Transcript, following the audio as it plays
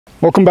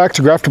Welcome back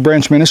to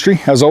Grafted.Branch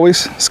Ministry. As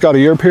always, Scotty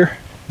Europe here.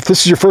 If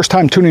this is your first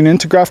time tuning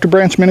into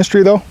Grafted.Branch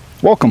Ministry though,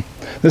 welcome.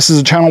 This is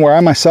a channel where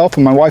I myself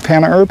and my wife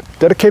Hannah Erb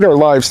dedicate our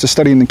lives to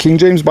studying the King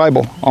James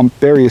Bible on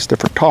various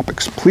different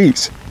topics.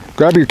 Please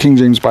grab your King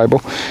James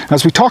Bible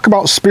as we talk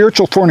about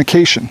spiritual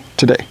fornication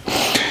today.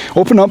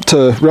 Open up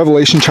to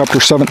Revelation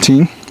chapter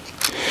 17.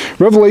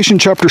 Revelation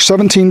chapter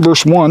 17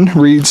 verse 1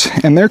 reads,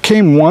 "And there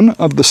came one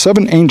of the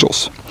seven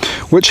angels,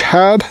 which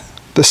had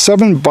the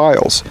seven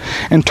vials,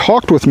 and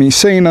talked with me,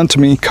 saying unto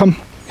me, Come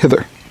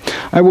hither.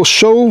 I will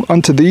show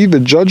unto thee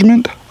the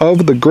judgment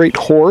of the great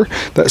whore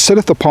that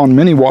sitteth upon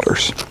many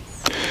waters,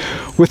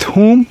 with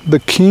whom the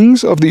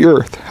kings of the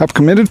earth have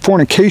committed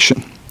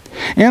fornication,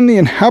 and the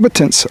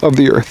inhabitants of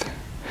the earth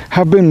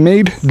have been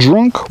made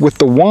drunk with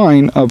the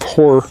wine of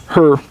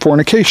her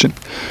fornication."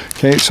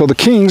 Okay, so the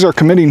kings are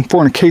committing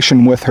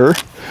fornication with her,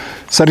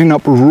 setting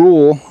up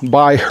rule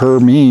by her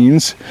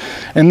means,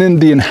 and then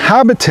the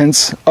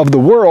inhabitants of the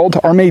world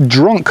are made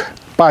drunk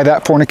by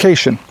that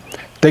fornication.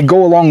 They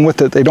go along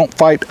with it, they don't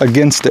fight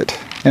against it,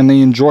 and they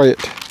enjoy it,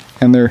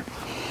 and they're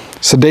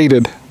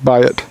sedated by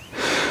it.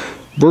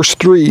 Verse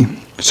 3,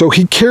 "So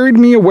he carried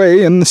me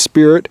away in the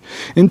spirit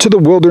into the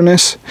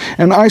wilderness,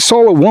 and I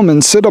saw a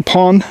woman sit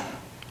upon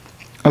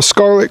a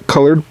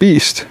scarlet-colored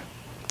beast,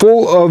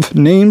 full of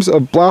names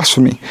of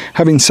blasphemy,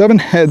 having 7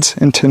 heads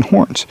and 10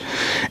 horns.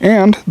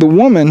 And the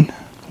woman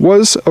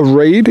was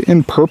arrayed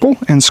in purple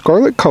and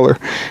scarlet color,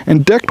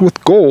 and decked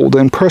with gold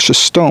and precious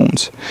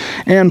stones,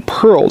 and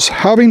pearls,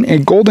 having a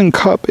golden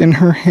cup in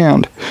her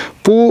hand,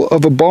 full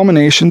of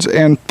abominations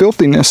and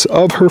filthiness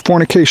of her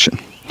fornication.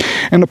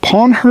 And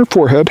upon her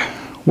forehead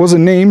was a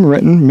name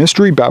written,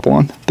 Mystery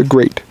Babylon the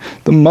Great,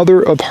 the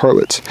mother of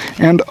harlots,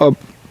 and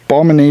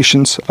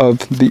abominations of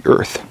the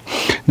earth."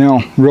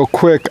 Now, real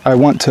quick, I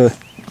want to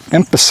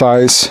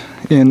emphasize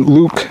in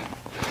Luke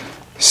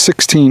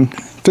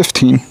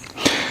 16:15,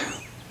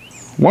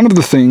 one of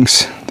the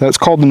things that's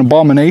called an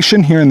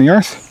abomination here in the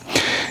earth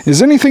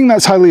is anything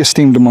that's highly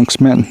esteemed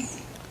amongst men.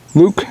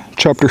 Luke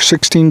chapter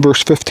 16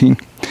 verse 15,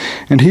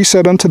 "And he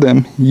said unto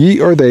them, Ye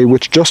are they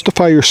which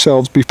justify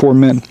yourselves before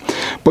men,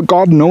 but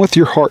God knoweth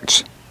your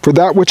hearts. For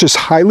that which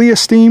is highly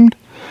esteemed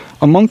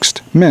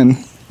amongst men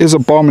is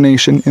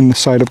abomination in the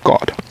sight of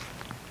God."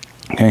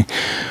 Okay,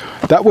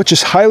 that which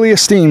is highly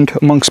esteemed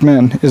amongst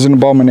men is an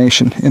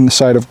abomination in the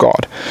sight of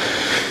God.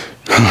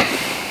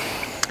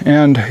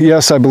 And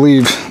yes, I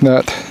believe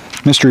that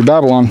Mystery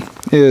Babylon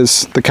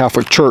is the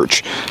Catholic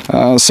Church.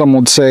 Some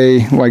would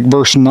say, like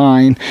verse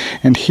 9,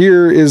 "And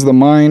here is the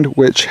mind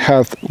which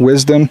hath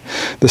wisdom.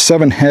 The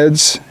 7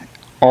 heads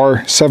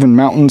are 7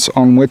 mountains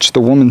on which the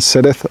woman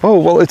sitteth." Oh,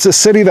 well, it's a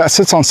city that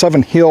sits on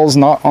 7 hills,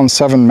 not on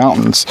 7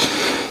 mountains.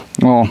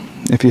 Well,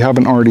 if you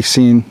haven't already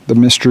seen the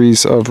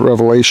Mysteries of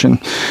Revelation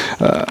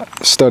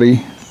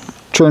study,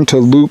 turn to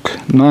Luke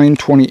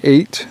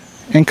 9:28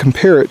 and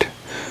compare it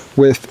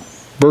with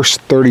verse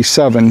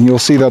 37. You'll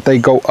see that they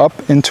go up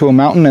into a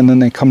mountain and then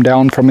they come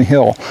down from a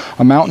hill.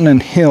 A mountain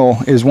and hill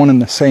is one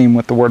and the same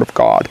with the Word of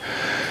God.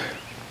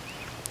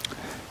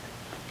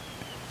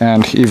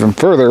 And even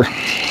further,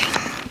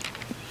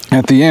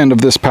 at the end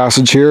of this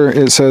passage here,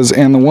 it says,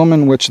 "And the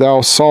woman which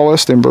thou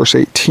sawest," in verse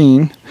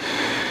 18,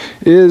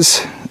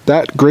 "is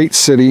that great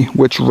city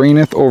which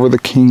reigneth over the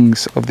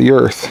kings of the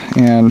earth."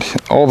 And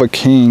all the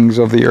kings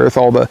of the earth,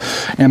 all the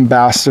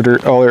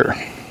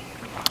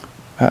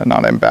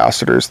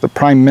the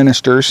prime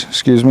ministers,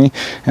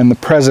 and the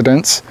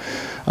presidents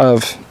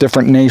of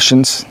different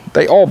nations,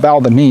 they all bow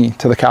the knee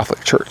to the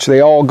Catholic Church.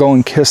 They all go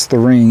and kiss the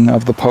ring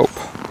of the Pope,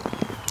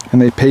 and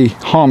they pay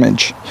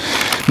homage.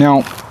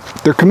 Now,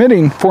 they're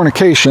committing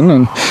fornication,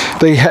 and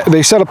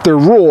they set up their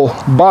rule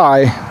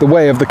by the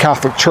way of the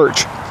Catholic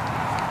Church.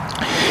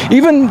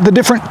 Even the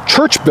different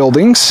church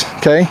buildings,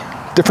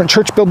 different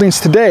church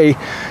buildings today,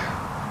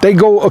 they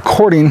go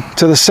according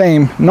to the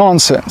same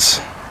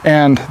nonsense.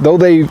 And though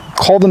they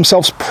call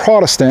themselves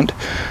Protestant,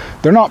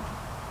 they're not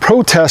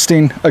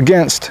protesting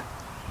against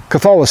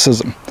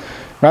Catholicism.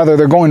 Rather,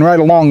 they're going right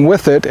along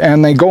with it,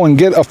 and they go and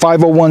get a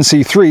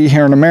 501c3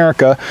 here in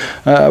America,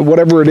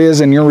 whatever it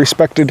is in your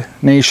respected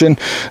nation,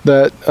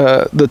 that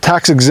the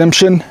tax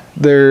exemption,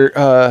 their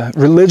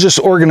religious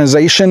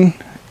organization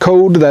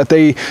code that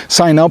they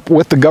sign up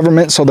with the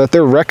government so that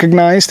they're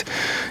recognized.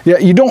 Yeah,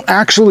 you don't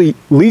actually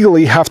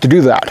legally have to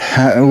do that.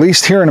 At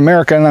least here in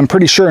America, and I'm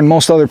pretty sure in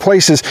most other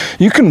places,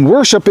 you can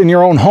worship in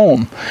your own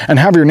home and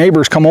have your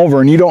neighbors come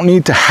over, and you don't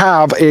need to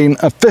have an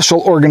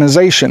official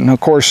organization. Of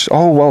course,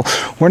 oh, well,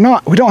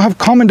 we don't have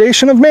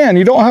commendation of man.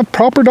 You don't have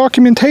proper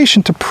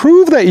documentation to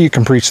prove that you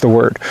can preach the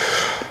word.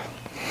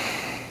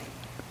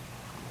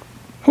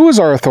 Who is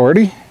our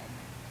authority?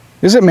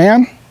 Is it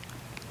man?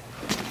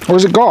 Or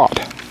is it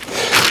God?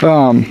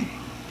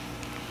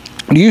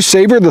 Do you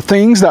savor the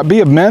things that be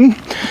of men?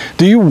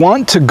 Do you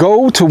want to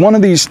go to one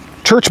of these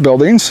church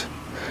buildings?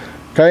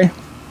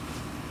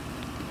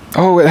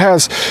 Oh, it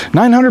has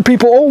 900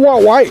 people. Oh,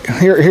 why?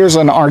 Here's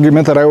an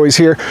argument that I always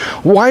hear.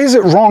 Why is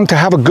it wrong to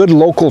have a good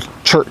local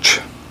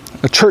church,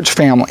 a church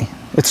family?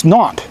 It's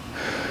not.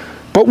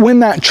 But when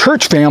that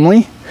church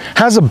family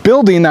has a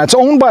building that's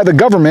owned by the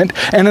government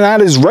and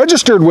that is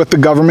registered with the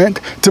government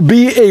to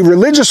be a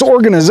religious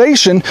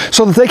organization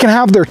so that they can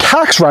have their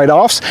tax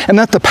write-offs, and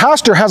that the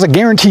pastor has a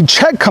guaranteed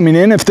check coming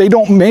in if they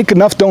don't make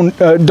enough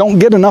don't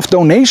get enough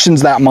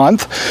donations that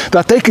month,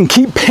 that they can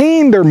keep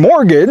paying their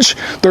mortgage,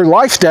 their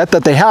life debt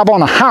that they have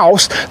on a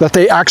house that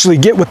they actually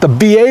get with the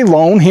VA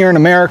loan here in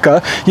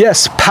America.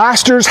 Yes,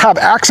 pastors have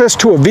access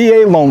to a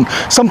VA loan,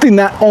 something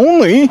that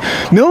only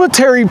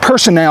military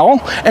personnel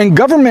and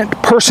government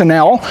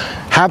personnel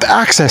have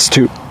access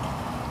to.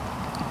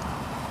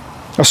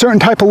 A certain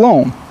type of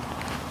loan,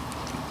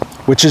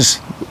 which is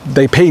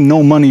they pay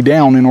no money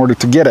down in order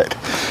to get it.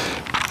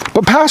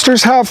 But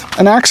pastors have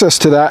an access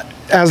to that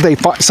as they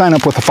sign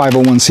up with a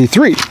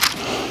 501c3.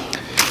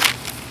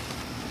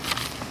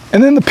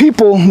 And then the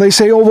people, they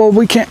say, oh, well,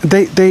 we can't,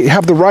 they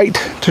have the right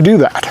to do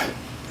that.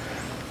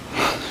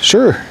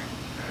 Sure.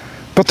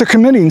 But they're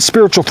committing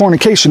spiritual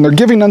fornication. They're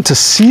giving unto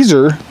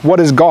Caesar what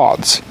is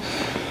God's.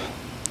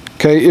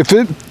 Okay, if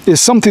it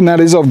is something that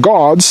is of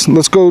God's,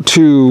 let's go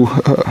to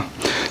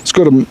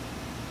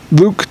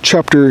Luke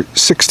chapter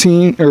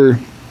 16, or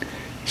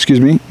excuse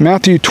me,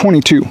 Matthew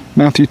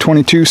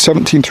 22,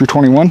 17 through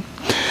 21.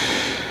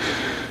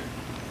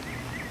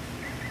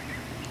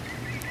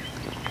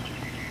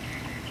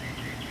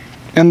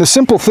 And the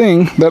simple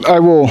thing that I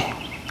will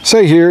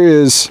say here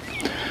is,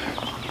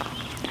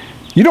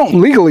 you don't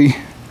legally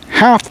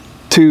have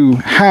to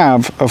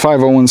have a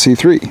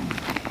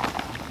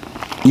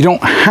 501c3. You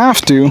don't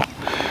have to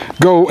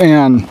go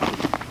and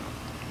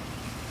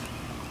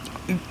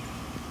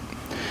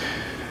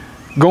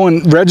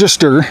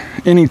register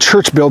any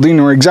church building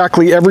or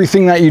exactly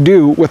everything that you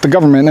do with the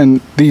government.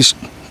 And these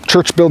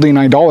church building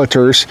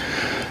idolaters,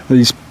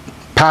 these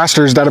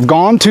pastors that have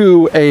gone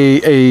to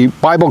a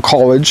Bible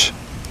college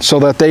so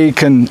that they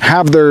can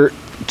have their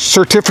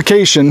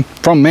certification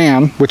from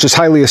man, which is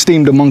highly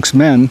esteemed amongst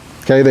men.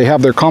 Okay, they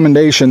have their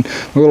commendation,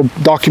 a little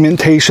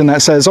documentation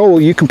that says, oh,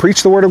 you can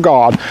preach the Word of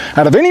God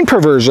out of any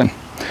perversion,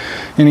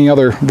 any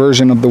other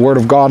version of the Word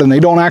of God, and they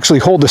don't actually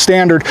hold the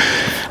standard,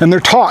 and they're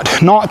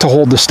taught not to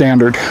hold the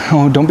standard.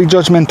 Oh, don't be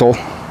judgmental,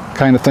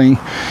 kind of thing,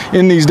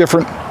 in these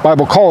different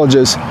Bible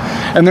colleges.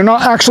 And they're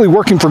not actually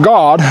working for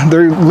God.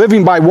 They're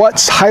living by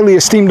what's highly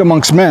esteemed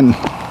amongst men.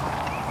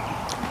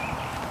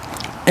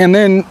 And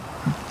then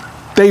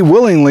they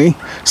willingly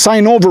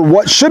sign over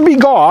what should be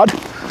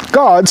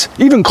God's,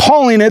 even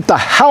calling it the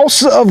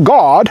house of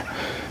God,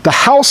 the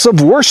house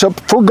of worship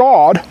for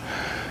God,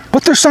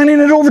 but they're signing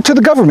it over to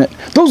the government.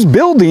 Those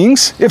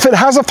buildings, if it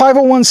has a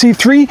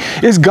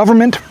 501c3, is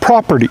government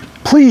property.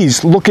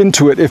 Please look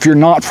into it if you're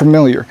not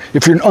familiar,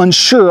 if you're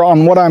unsure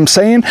on what I'm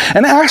saying,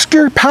 and ask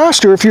your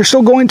pastor if you're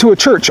still going to a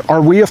church,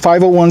 are we a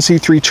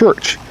 501c3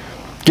 church?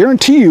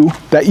 Guarantee you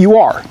that you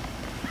are.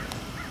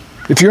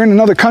 If you're in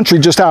another country,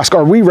 just ask,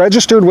 are we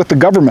registered with the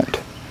government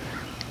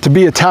to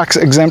be a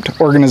tax-exempt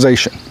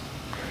organization?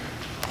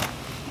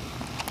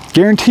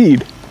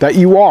 Guaranteed that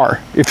you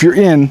are, if you're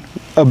in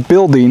a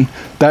building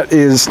that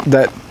is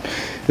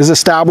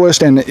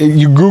established, and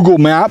you Google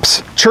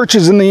Maps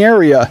churches in the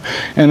area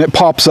and it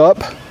pops up,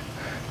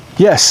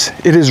 yes,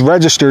 it is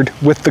registered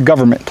with the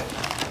government.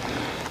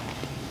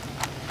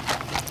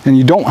 And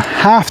you don't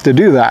have to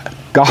do that.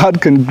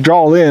 God can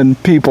draw in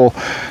people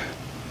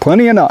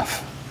plenty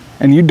enough,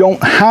 and you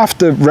don't have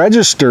to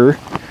register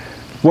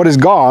what is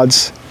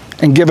God's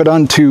and give it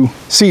unto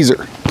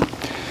Caesar.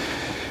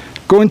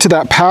 Go into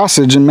that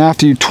passage in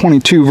Matthew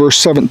 22, verse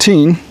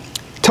 17.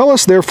 Tell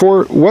us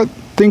therefore, what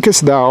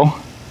thinkest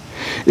thou?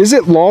 Is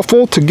it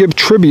lawful to give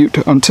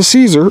tribute unto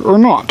Caesar or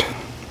not?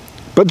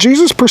 But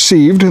Jesus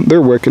perceived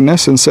their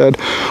wickedness and said,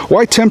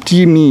 Why tempt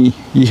ye me,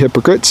 ye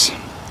hypocrites?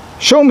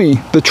 Show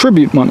me the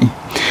tribute money.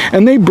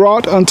 And they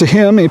brought unto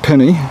him a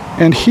penny,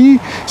 and he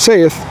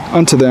saith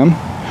unto them,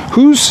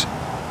 Whose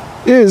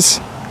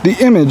is the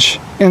image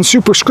and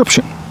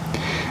superscription?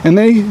 And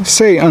they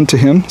say unto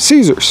him,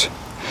 Caesar's.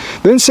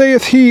 Then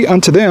saith he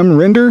unto them,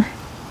 Render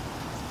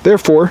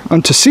therefore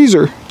unto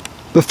Caesar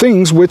the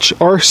things which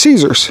are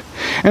Caesar's,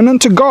 and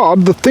unto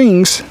God the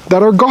things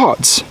that are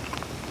God's.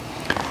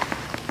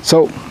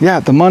 So,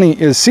 yeah, the money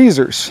is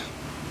Caesar's.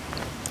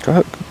 Go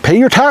ahead, pay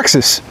your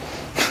taxes.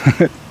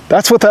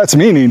 That's what that's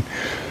meaning.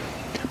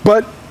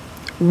 But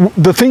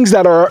the things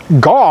that are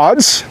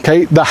God's,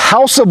 okay, the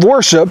house of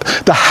worship,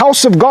 the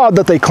house of God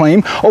that they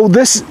claim, oh,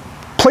 this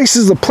place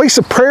is a place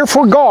of prayer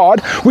for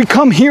God. We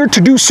come here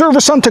to do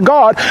service unto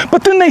God,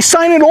 but then they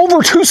sign it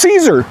over to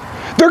Caesar.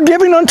 They're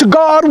giving unto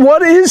God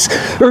what is,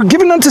 or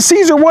giving unto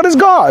Caesar what is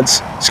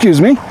God's.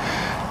 Excuse me.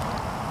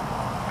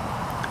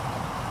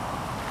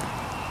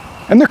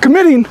 And they're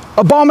committing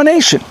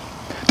abomination.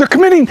 They're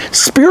committing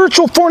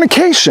spiritual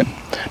fornication.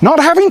 Not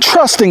having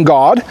trust in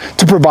God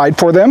to provide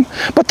for them,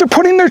 but they're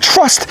putting their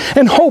trust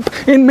and hope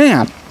in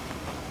man.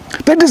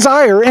 They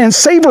desire and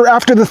savor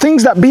after the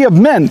things that be of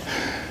men.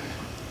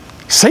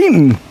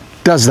 Satan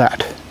does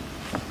that.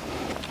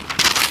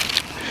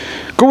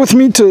 Go with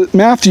me to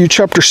Matthew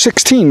chapter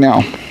 16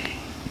 now.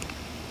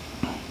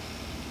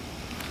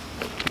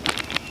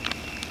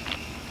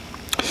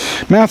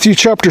 Matthew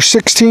chapter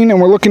 16, and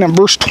we're looking at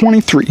verse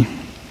 23.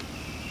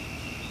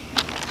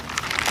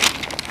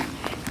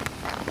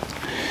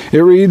 It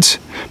reads,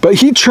 "But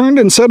he turned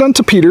and said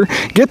unto Peter,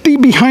 Get thee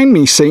behind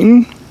me,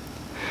 Satan.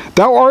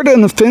 Thou art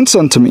an offense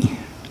unto me.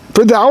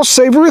 For thou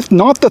savorest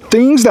not the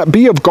things that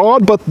be of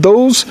God, but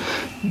those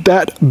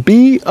that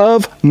be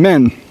of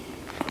men."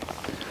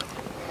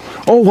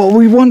 Oh, well,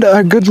 we want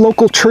a good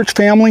local church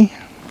family.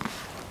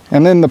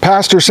 And then the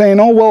pastor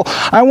saying, "Oh, well,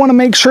 I want to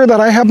make sure that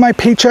I have my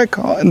paycheck."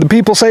 And the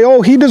people say,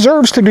 "Oh, he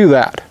deserves to do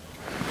that."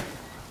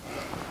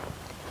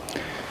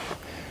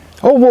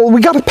 "Oh, well,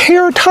 we got to pay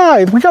our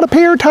tithe. We got to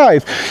pay our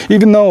tithe."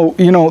 Even though,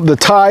 the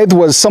tithe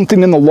was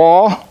something in the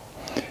law.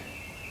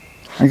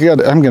 I'm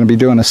going to be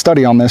doing a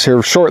study on this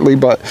here shortly,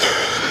 but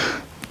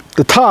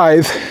the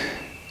tithe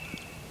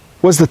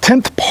was the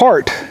 10th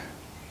part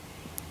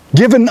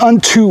given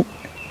unto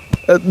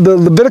the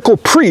Levitical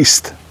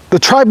priest, the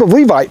tribe of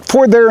Levite,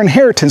 for their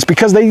inheritance,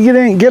 because they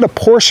didn't get a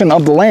portion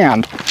of the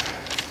land.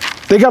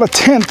 They got a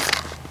 10th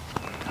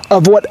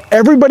of what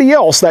everybody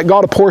else that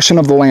got a portion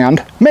of the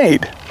land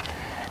made.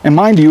 And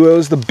mind you, it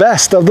was the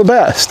best of the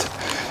best.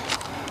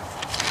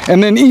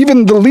 And then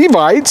even the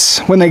Levites,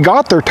 when they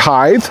got their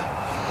tithe,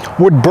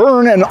 would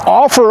burn and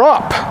offer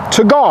up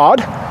to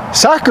God,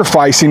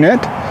 sacrificing it,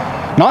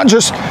 not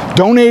just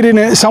donating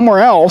it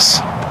somewhere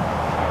else,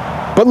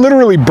 but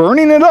literally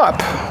burning it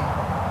up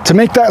to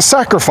make that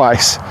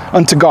sacrifice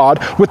unto God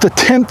with the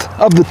 10th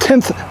of the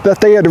 10th that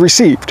they had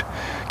received,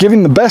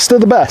 giving the best of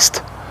the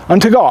best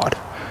unto God.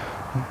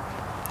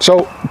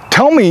 So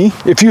tell me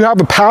if you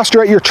have a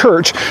pastor at your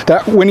church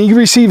that when he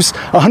receives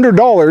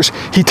 $100,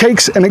 he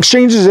takes and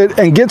exchanges it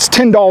and gets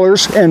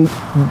 $10 and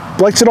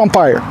lights it on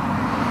fire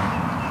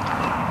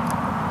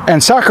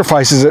and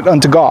sacrifices it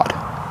unto God.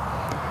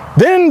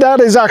 Then that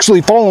is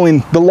actually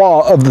following the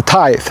law of the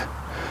tithe.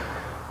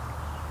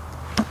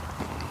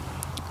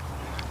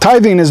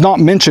 Tithing is not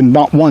mentioned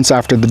not once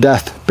after the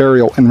death,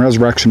 burial, and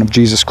resurrection of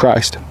Jesus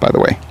Christ, by the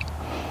way.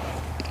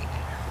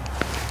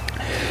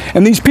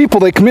 And these people,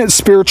 they commit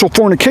spiritual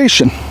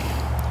fornication,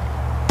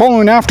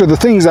 following after the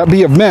things that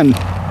be of men,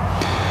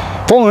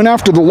 following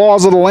after the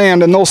laws of the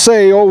land, and they'll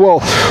say, "Oh, well,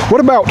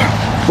 what about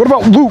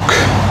Luke?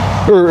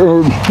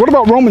 Or what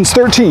about Romans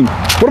 13?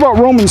 What about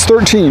Romans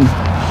 13?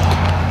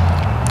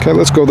 Okay,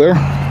 let's go there.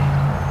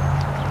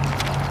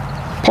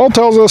 Paul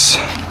tells us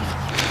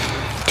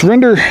to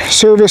render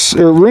service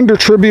or render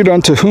tribute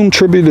unto whom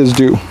tribute is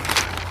due,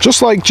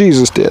 just like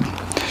Jesus did.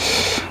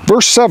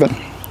 Verse 7,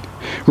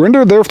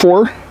 "Render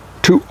therefore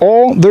to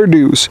all their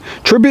dues,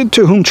 tribute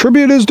to whom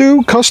tribute is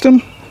due,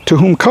 custom to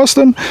whom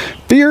custom,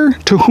 fear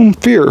to whom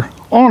fear,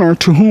 honor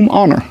to whom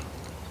honor."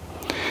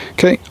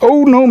 Okay,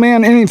 "Owe no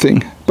man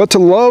anything, but to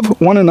love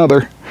one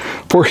another,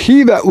 for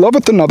he that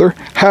loveth another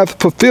hath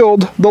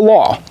fulfilled the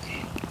law."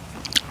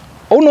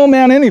 Owe no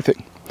man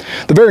anything.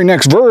 The very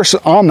next verse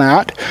on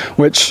that,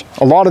 which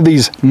a lot of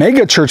these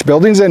mega church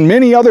buildings and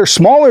many other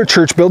smaller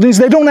church buildings,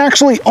 they don't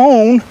actually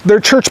own their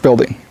church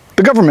building.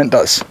 The government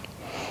does,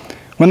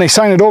 when they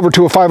sign it over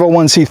to a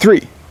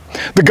 501c3.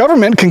 The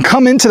government can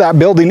come into that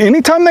building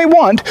anytime they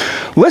want,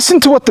 listen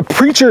to what the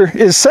preacher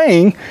is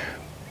saying,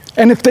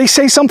 and if they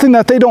say something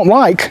that they don't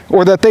like,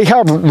 or that they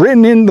have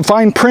written in the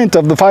fine print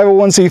of the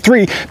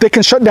 501c3, they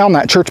can shut down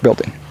that church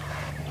building.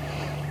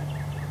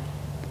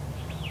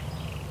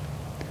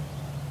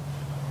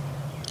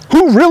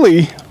 Who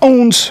really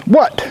owns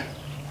what?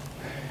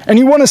 And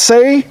you want to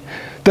say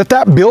that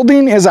that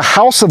building is a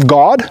house of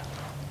God?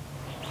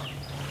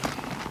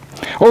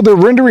 Oh, they're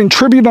rendering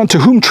tribute unto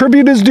whom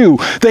tribute is due.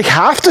 They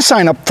have to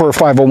sign up for a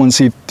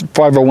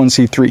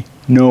 501c3.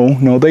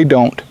 No, they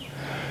don't.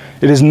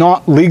 It is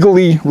not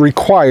legally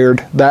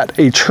required that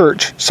a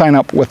church sign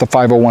up with a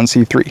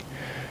 501c3.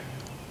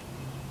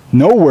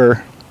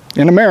 Nowhere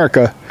in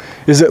America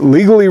is it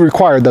legally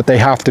required that they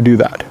have to do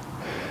that.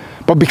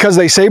 But because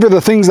they savor the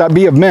things that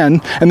be of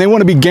men, and they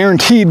want to be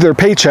guaranteed their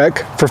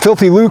paycheck for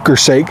filthy lucre's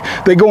sake,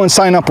 they go and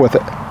sign up with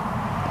it.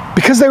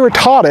 Because they were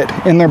taught it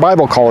in their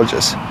Bible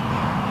colleges.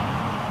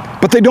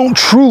 But they don't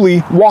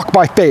truly walk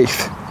by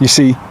faith, you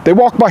see. They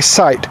walk by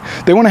sight.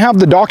 They want to have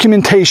the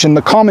documentation,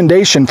 the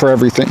commendation for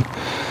everything.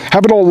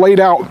 Have it all laid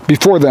out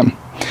before them.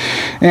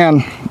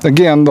 And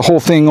again, the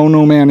whole thing, owe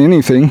no man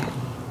anything.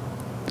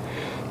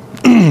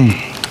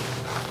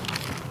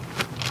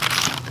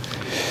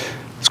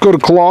 Let's go to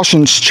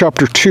Colossians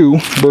chapter 2,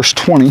 verse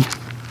 20.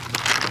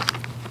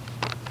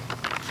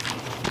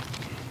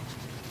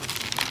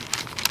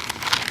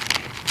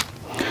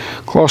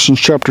 Colossians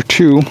chapter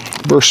 2,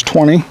 verse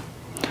 20.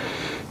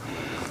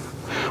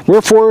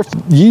 "Wherefore, if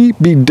ye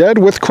be dead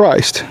with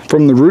Christ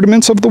from the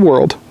rudiments of the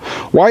world,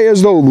 why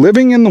as though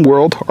living in the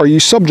world are ye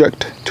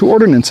subject to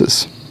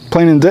ordinances?"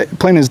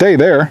 Plain as day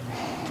there.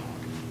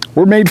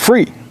 We're made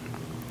free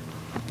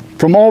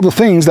from all the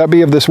things that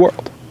be of this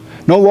world.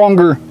 No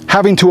longer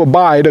having to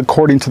abide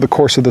according to the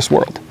course of this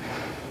world.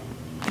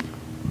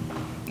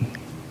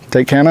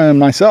 Take Hannah and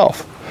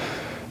myself.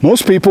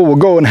 Most people will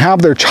go and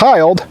have their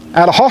child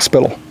at a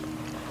hospital.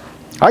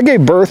 I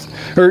gave birth,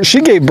 or she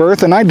gave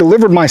birth, and I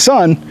delivered my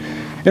son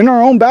in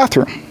our own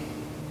bathroom.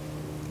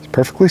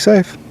 Perfectly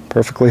safe,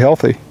 perfectly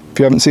healthy. If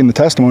you haven't seen the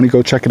testimony,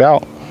 go check it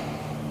out.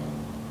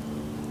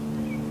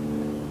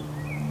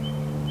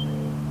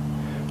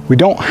 We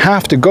don't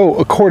have to go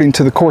according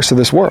to the course of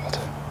this world.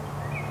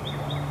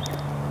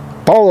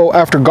 Follow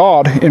after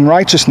God in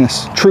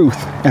righteousness, truth,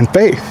 and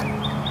faith.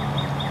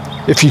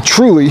 If you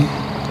truly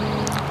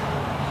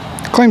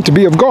claim to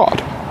be of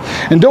God.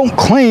 And don't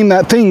claim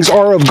that things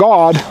are of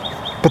God,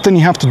 but then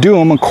you have to do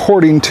them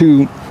according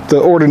to the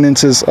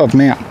ordinances of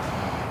man.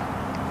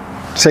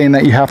 Saying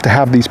that you have to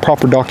have these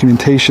proper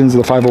documentations,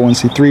 the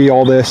 501c3,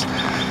 all this.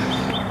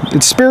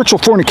 It's spiritual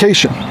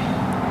fornication.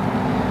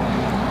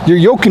 You're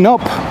yoking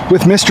up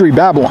with Mystery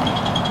Babylon.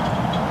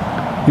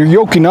 You're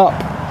yoking up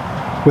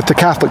with the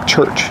Catholic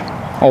Church,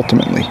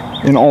 ultimately,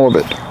 in all of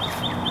it.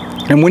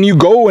 And when you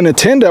go and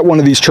attend at one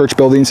of these church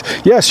buildings,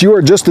 yes, you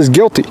are just as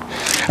guilty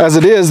as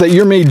it is that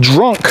you're made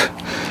drunk.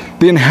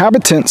 The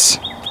inhabitants,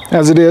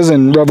 as it is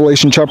in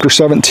Revelation chapter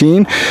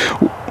 17,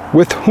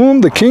 with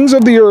whom the kings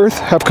of the earth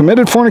have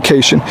committed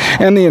fornication,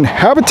 and the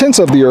inhabitants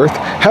of the earth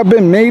have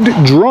been made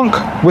drunk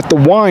with the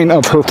wine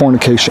of her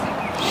fornication.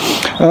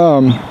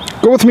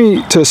 Go with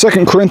me to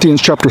 2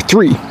 Corinthians chapter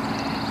 3.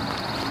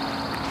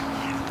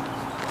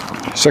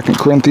 2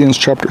 Corinthians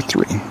chapter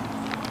 3.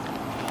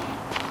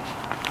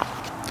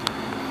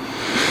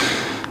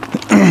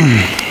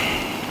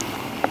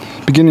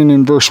 Beginning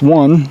in verse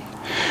 1.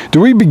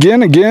 Do we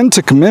begin again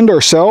to commend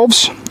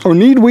ourselves, or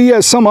need we,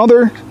 as some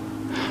others,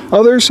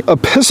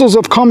 epistles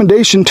of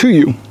commendation to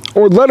you,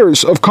 or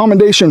letters of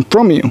commendation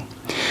from you?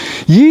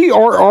 Ye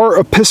are our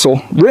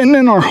epistle, written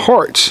in our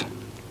hearts,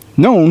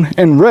 known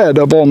and read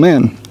of all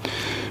men.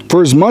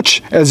 For as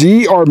much as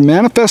ye are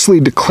manifestly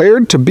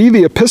declared to be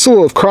the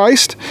epistle of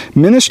Christ,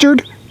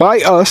 ministered by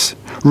us,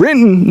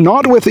 written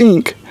not with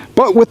ink,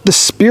 but with the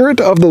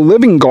Spirit of the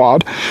living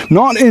God,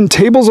 not in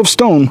tables of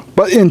stone,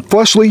 but in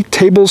fleshly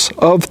tables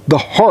of the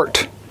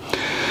heart.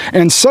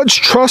 And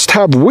such trust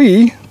have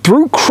we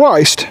through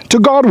Christ to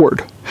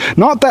Godward.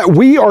 Not that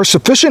we are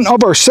sufficient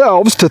of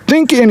ourselves to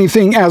think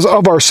anything as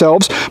of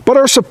ourselves, but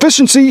our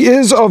sufficiency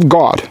is of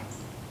God,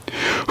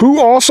 who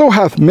also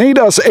hath made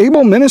us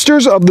able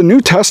ministers of the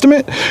New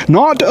Testament,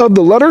 not of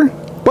the letter,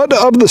 but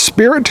of the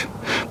Spirit.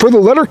 For the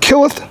letter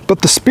killeth,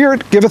 but the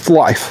Spirit giveth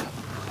life.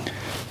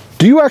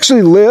 Do you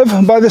actually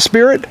live by the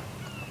Spirit?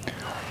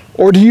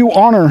 Or do you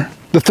honor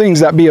the things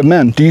that be of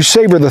men? Do you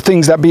savor the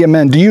things that be of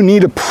men? Do you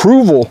need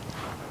approval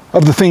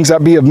of the things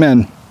that be of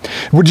men?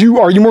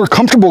 Are you more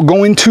comfortable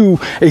going to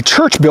a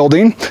church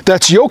building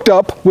that's yoked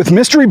up with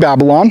Mystery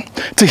Babylon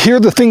to hear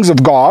the things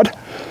of God?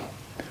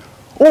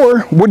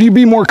 Or would you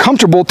be more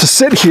comfortable to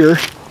sit here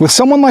with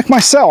someone like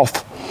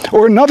myself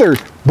or another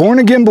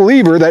born-again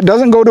believer that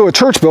doesn't go to a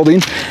church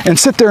building and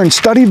sit there and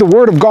study the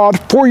Word of God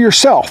for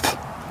yourself?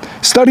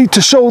 Study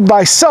to show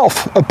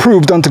thyself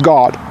approved unto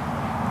God,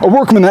 a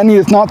workman that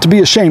needeth not to be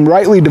ashamed,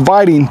 rightly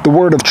dividing the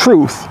word of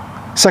truth.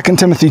 2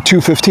 Timothy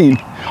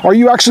 2:15. Are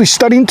you actually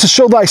studying to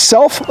show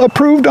thyself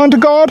approved unto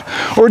God?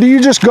 Or do you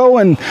just go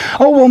and,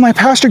 oh, well, my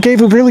pastor gave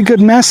a really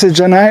good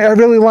message and I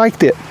really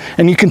liked it.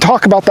 And you can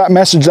talk about that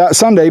message that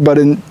Sunday, but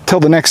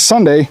until the next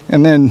Sunday,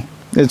 and then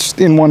it's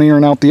in one ear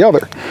and out the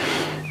other.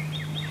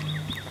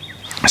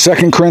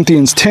 2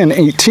 Corinthians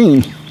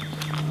 10:18.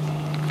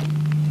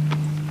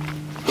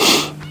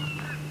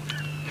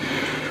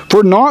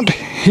 For not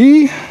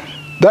he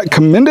that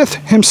commendeth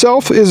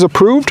himself is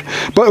approved,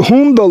 but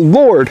whom the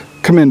Lord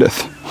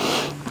commendeth.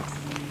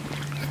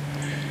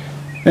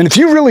 And if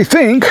you really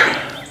think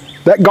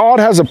that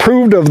God has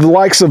approved of the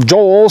likes of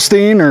Joel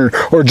Osteen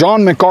or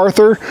John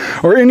MacArthur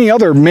or any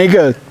other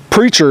mega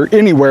preacher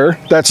anywhere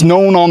that's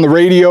known on the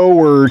radio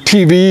or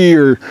TV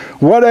or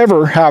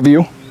whatever have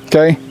you,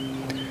 okay?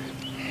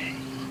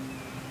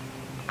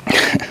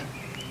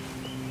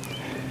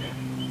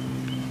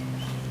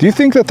 Do you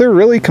think that they're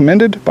really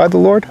commended by the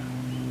Lord?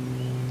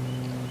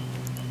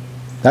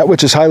 That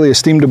which is highly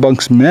esteemed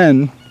amongst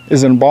men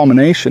is an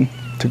abomination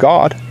to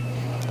God.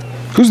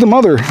 Who's the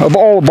mother of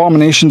all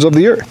abominations of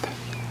the earth?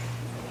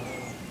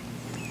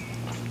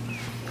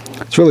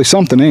 It's really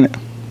something, ain't it?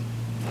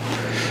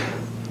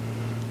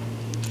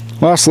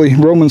 Lastly,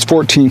 Romans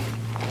 14.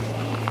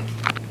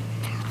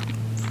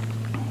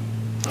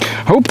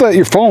 I hope that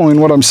you're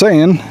following what I'm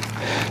saying,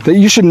 that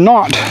you should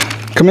not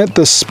commit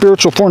this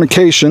spiritual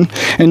fornication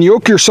and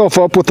yoke yourself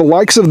up with the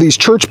likes of these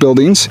church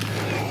buildings,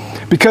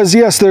 because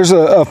yes, there's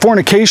a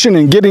fornication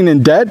and getting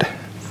in debt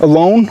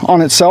alone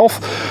on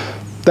itself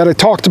that I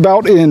talked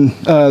about in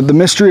the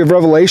Mystery of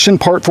Revelation,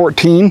 part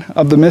 14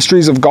 of the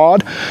Mysteries of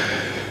God.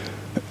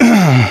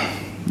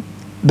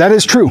 That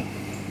is true.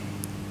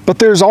 But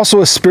there's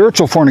also a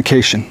spiritual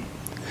fornication,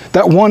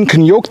 that one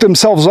can yoke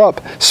themselves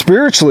up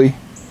spiritually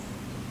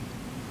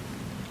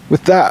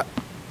with that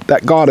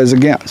God is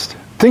against,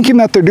 thinking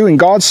that they're doing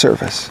God's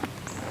service,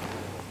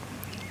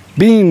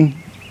 being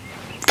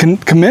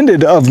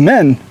commended of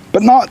men,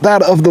 but not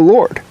that of the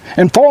Lord,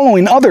 and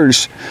following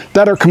others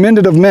that are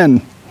commended of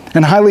men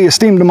and highly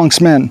esteemed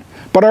amongst men,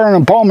 but are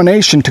an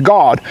abomination to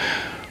God,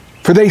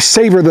 for they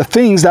savor the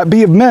things that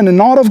be of men and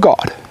not of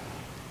God,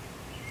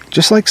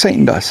 just like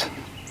Satan does.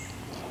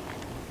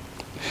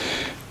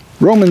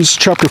 Romans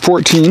chapter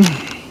 14,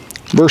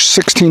 verse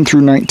 16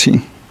 through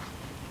 19.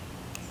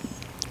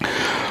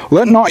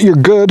 Let not your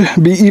good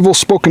be evil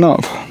spoken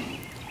of.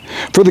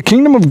 For the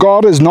kingdom of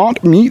God is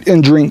not meat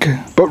and drink,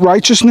 but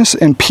righteousness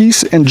and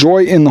peace and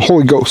joy in the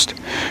Holy Ghost.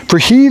 For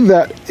he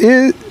that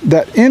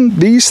in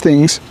these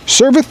things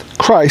serveth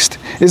Christ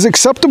is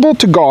acceptable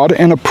to God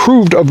and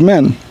approved of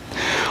men.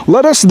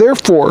 Let us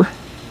therefore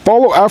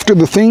follow after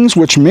the things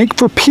which make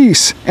for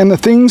peace, and the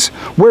things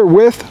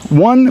wherewith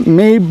one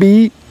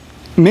may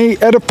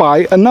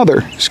edify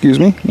another.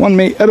 One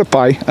may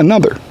edify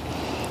another.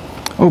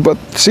 Oh, but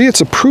see,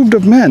 it's approved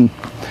of men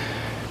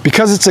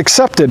because it's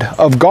accepted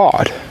of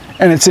God,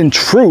 and it's in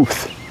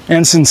truth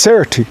and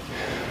sincerity.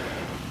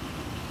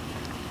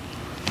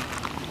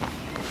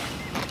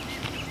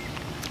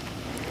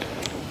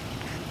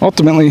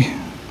 Ultimately,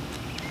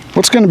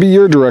 what's going to be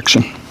your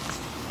direction?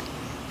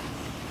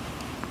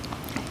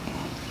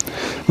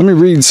 Let me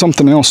read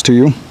something else to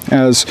you,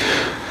 as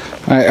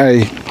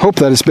I hope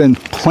that it's been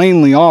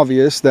plainly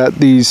obvious that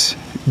these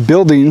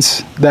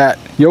buildings that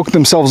yoke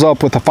themselves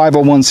up with a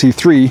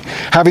 501c3,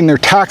 having their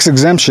tax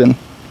exemption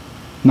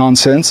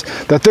nonsense,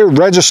 that they're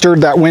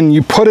registered, that when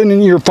you put it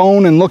in your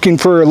phone and looking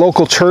for a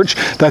local church,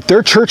 that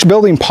their church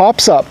building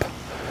pops up.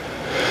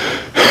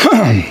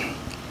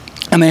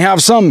 And they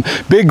have some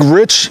big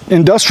rich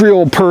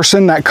industrial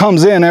person that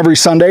comes in every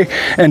Sunday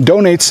and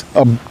donates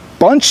a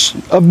bunch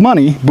of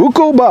money,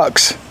 buco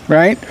bucks,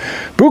 right?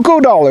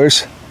 Buco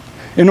dollars,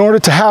 in order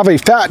to have a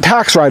fat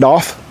tax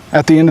write-off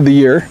at the end of the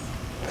year,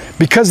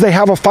 because they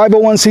have a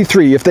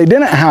 501c3. If they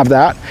didn't have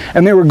that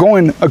and they were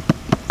going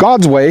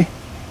God's way,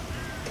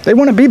 they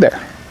wouldn't be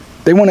there.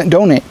 They wouldn't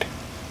donate.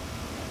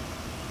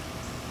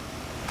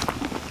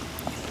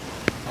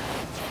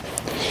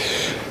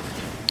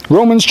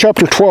 Romans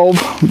chapter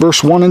 12,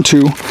 verse 1 and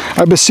 2.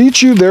 I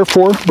beseech you,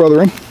 therefore,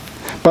 brethren,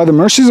 by the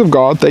mercies of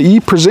God, that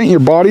ye present your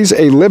bodies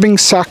a living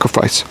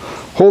sacrifice,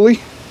 holy,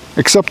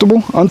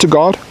 acceptable unto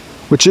God,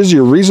 which is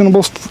your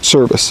reasonable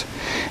service.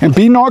 And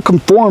be not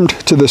conformed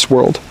to this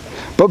world,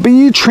 but be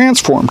ye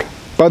transformed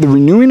by the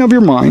renewing of your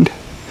mind,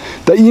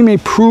 that ye may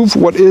prove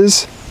what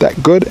is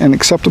that good and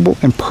acceptable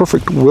and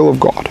perfect will of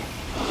God.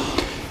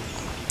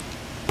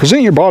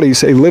 Present your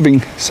bodies a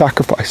living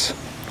sacrifice,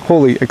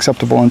 holy,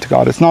 acceptable unto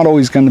God. It's not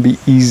always going to be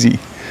easy.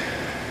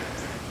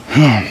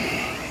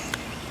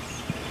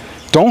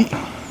 Don't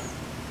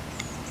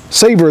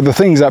savor the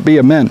things that be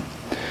of men.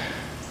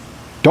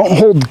 Don't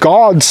hold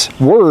God's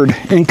word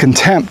in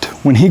contempt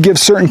when he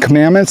gives certain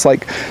commandments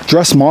like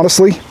dress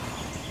modestly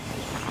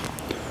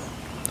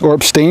or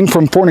abstain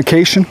from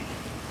fornication.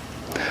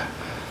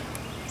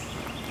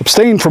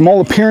 Abstain from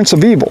all appearance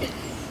of evil.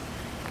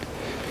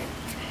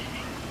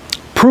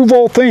 Prove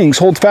all things,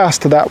 hold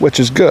fast to that which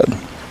is good.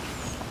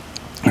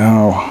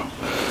 Oh,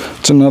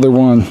 it's another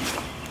one.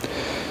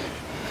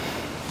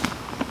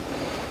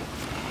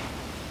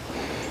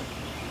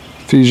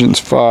 Ephesians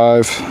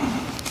 5.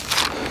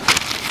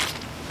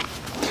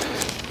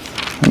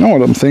 I know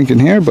what I'm thinking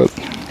here, but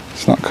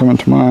it's not coming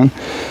to mind.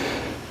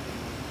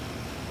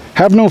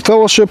 Have no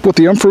fellowship with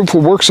the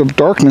unfruitful works of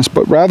darkness,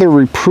 but rather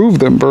reprove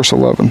them, verse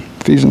 11.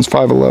 Ephesians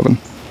 5:11.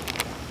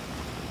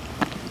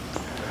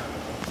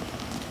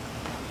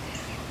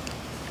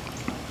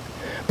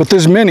 But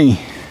there's many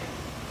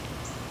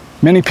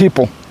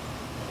people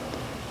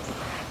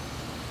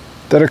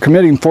that are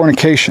committing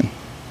fornication,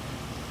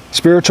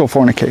 spiritual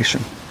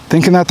fornication,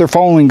 thinking that they're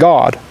following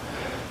God,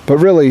 but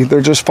really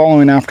they're just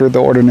following after the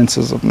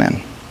ordinances of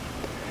men.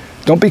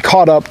 Don't be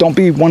caught up. Don't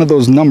be one of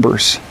those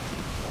numbers.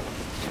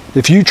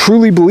 If you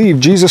truly believe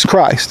Jesus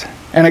Christ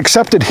and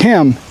accepted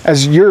him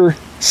as your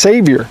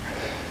Savior,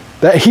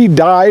 that he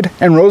died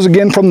and rose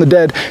again from the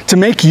dead to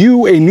make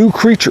you a new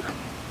creature,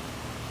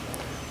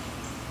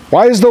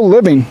 why as though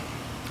living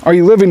are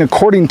you living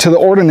according to the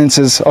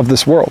ordinances of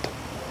this world?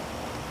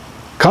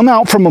 Come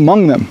out from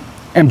among them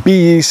and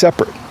be ye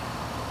separate.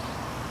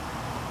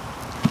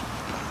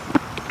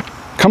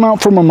 Come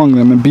out from among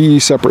them and be ye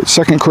separate.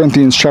 2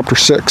 Corinthians chapter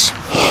 6.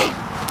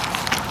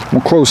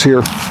 We'll close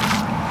here.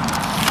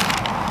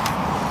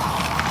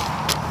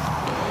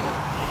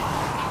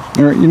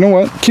 All right, you know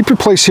what? Keep your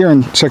place here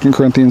in 2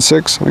 Corinthians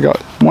 6. I got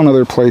one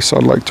other place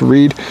I'd like to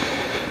read.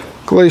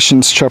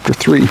 Galatians chapter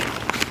 3.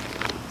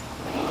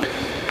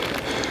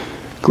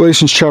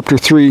 Galatians chapter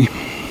 3,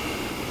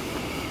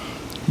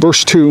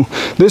 verse 2.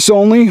 This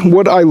only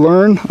would I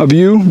learn of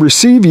you,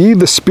 receive ye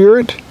the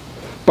Spirit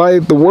by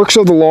the works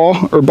of the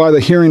law, or by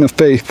the hearing of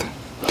faith?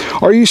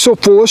 Are you so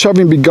foolish,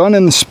 having begun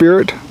in the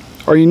Spirit?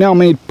 Are you now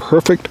made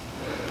perfect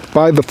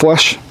by the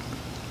flesh?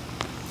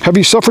 Have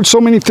you suffered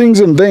so many things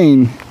in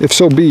vain? If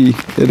so be,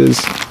 it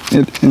is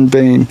in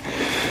vain.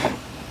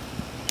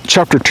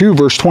 Chapter 2,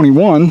 verse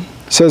 21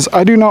 says,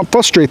 I do not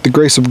frustrate the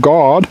grace of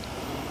God,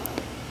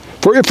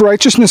 for if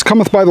righteousness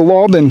cometh by the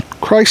law, then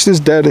Christ is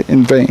dead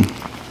in vain.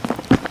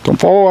 Don't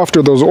follow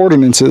after those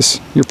ordinances.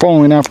 You're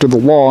following after the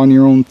law and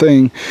your own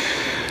thing.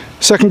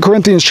 2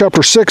 Corinthians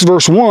chapter 6,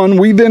 verse 1,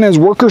 we then as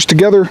workers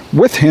together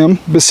with him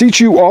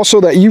beseech you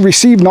also that ye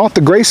receive not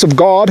the grace of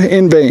God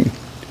in vain.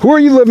 Who are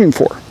you living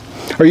for?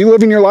 Are you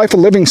living your life a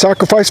living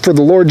sacrifice for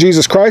the Lord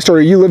Jesus Christ, or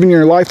are you living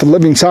your life a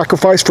living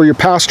sacrifice for your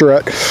pastor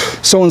at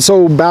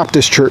so-and-so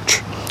Baptist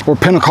church or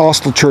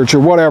Pentecostal church or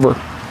whatever?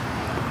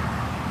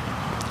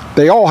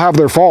 They all have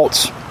their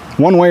faults,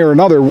 one way or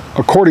another,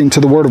 according to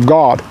the Word of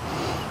God.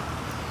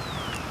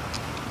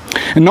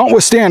 And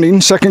notwithstanding,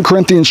 2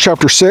 Corinthians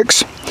chapter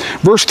 6,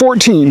 verse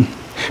 14,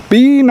 be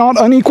ye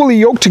not unequally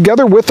yoked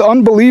together with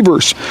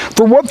unbelievers.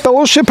 For what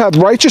fellowship hath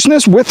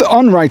righteousness with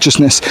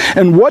unrighteousness?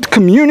 And what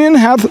communion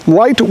hath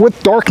light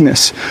with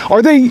darkness?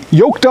 Are they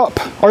yoked up?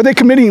 Are they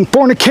committing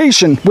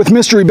fornication with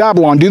Mystery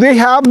Babylon? Do they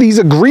have these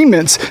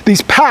agreements,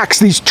 these pacts,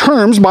 these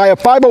terms by a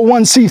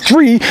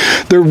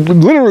 501c3? They're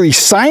literally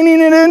signing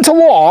it into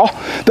law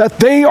that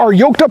they are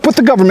yoked up with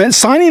the government,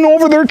 signing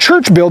over their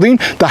church building,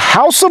 the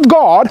house of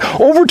God,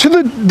 over to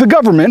the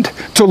government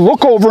to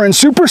look over and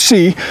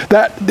supersede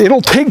that it'll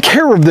take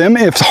care of them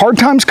if hard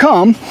times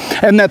come,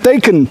 and that they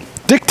can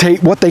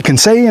dictate what they can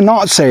say and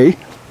not say,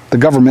 the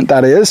government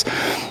that is.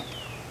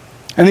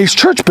 And these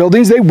church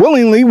buildings, they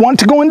willingly want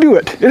to go and do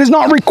it. It is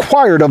not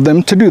required of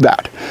them to do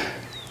that.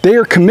 They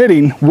are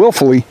committing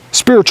willfully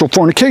spiritual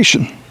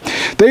fornication.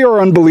 They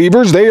are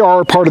unbelievers. They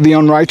are part of the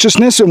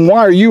unrighteousness. And why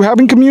are you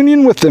having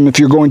communion with them if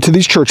you're going to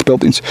these church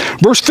buildings?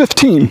 Verse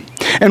 15,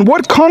 and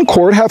what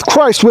concord hath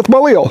Christ with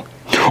Belial?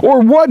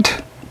 Or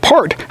what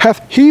part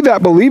hath he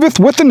that believeth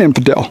with an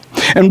infidel?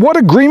 And what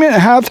agreement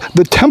hath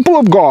the temple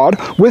of God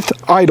with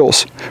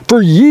idols?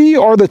 For ye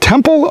are the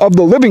temple of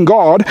the living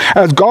God,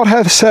 as God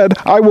hath said,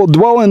 I will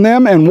dwell in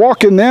them and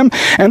walk in them,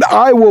 and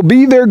I will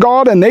be their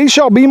God, and they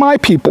shall be my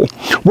people.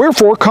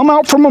 Wherefore come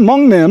out from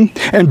among them,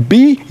 and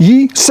be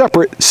ye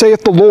separate,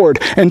 saith the Lord,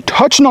 and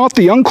touch not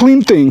the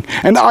unclean thing,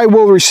 and I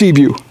will receive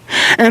you,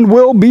 and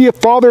will be a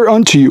father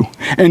unto you,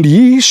 and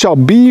ye shall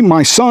be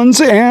my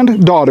sons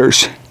and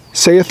daughters,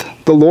 saith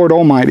the Lord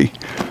Almighty.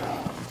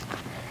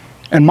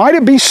 And might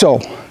it be so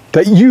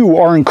that you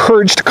are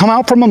encouraged to come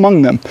out from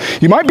among them.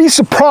 You might be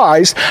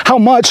surprised how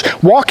much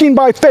walking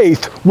by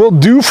faith will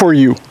do for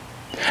you,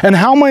 and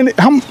how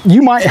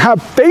you might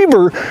have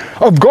favor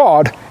of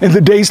God in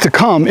the days to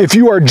come if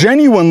you are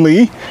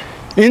genuinely,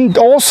 in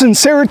all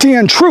sincerity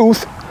and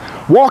truth,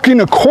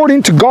 walking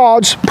according to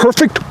God's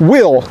perfect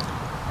will,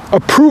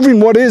 approving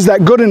what is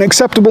that good and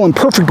acceptable and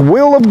perfect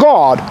will of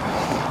God,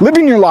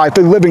 living your life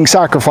a living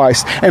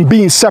sacrifice, and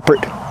being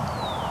separate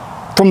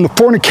from the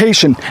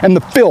fornication and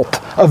the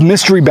filth of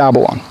Mystery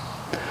Babylon.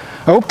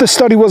 I hope this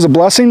study was a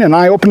blessing and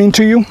eye-opening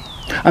to you,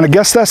 and I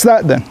guess that's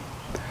that then.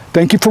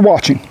 Thank you for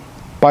watching.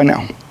 Bye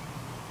now.